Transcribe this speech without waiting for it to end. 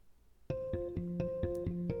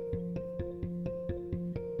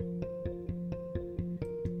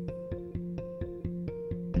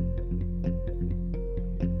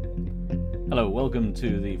Hello, welcome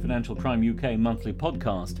to the Financial Crime UK monthly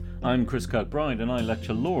podcast. I'm Chris Kirkbride and I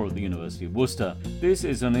lecture law at the University of Worcester. This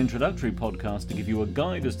is an introductory podcast to give you a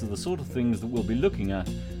guide as to the sort of things that we'll be looking at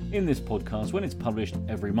in this podcast when it's published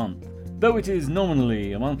every month. Though it is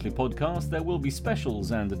nominally a monthly podcast, there will be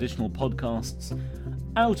specials and additional podcasts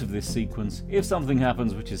out of this sequence if something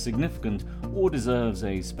happens which is significant or deserves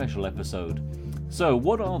a special episode. So,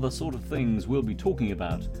 what are the sort of things we'll be talking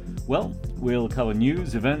about? Well, we'll cover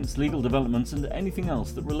news, events, legal developments, and anything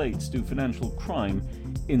else that relates to financial crime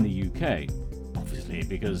in the UK. Obviously,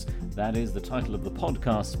 because that is the title of the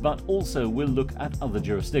podcast, but also we'll look at other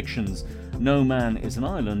jurisdictions. No man is an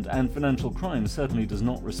island, and financial crime certainly does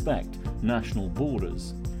not respect national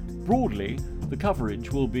borders. Broadly, the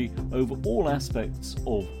coverage will be over all aspects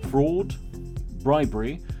of fraud,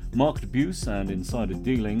 bribery, market abuse and insider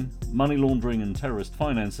dealing, money laundering and terrorist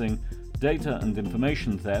financing, data and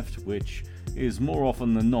information theft, which is more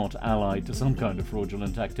often than not allied to some kind of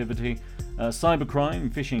fraudulent activity,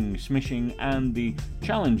 cybercrime, phishing, smishing, and the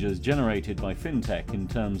challenges generated by fintech in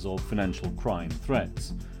terms of financial crime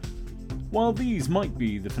threats. While these might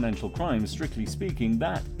be the financial crimes, strictly speaking,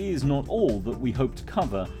 that is not all that we hope to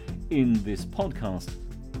cover in this podcast.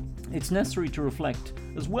 It's necessary to reflect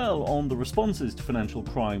as well on the responses to financial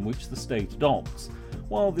crime which the state adopts.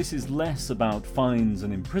 While this is less about fines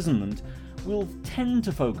and imprisonment, we'll tend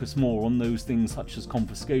to focus more on those things such as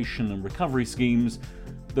confiscation and recovery schemes,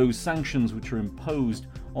 those sanctions which are imposed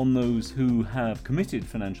on those who have committed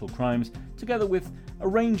financial crimes, together with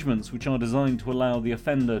arrangements which are designed to allow the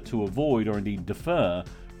offender to avoid or indeed defer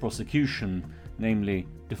prosecution, namely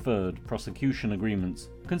deferred prosecution agreements.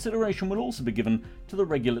 Consideration will also be given to the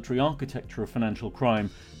regulatory architecture of financial crime,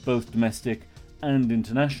 both domestic and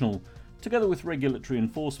international, together with regulatory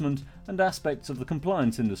enforcement and aspects of the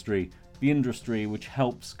compliance industry, the industry which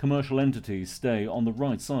helps commercial entities stay on the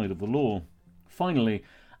right side of the law. Finally,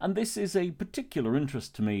 and this is a particular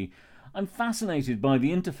interest to me, I'm fascinated by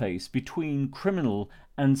the interface between criminal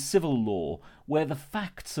and civil law, where the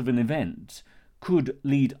facts of an event could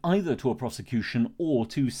lead either to a prosecution or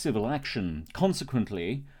to civil action.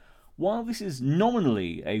 Consequently, while this is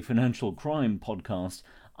nominally a financial crime podcast,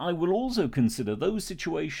 I will also consider those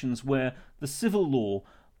situations where the civil law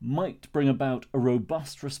might bring about a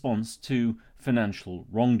robust response to financial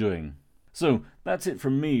wrongdoing. So that's it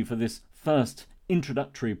from me for this first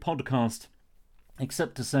introductory podcast,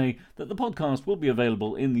 except to say that the podcast will be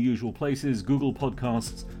available in the usual places: Google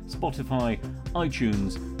Podcasts, Spotify,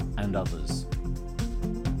 iTunes, and others.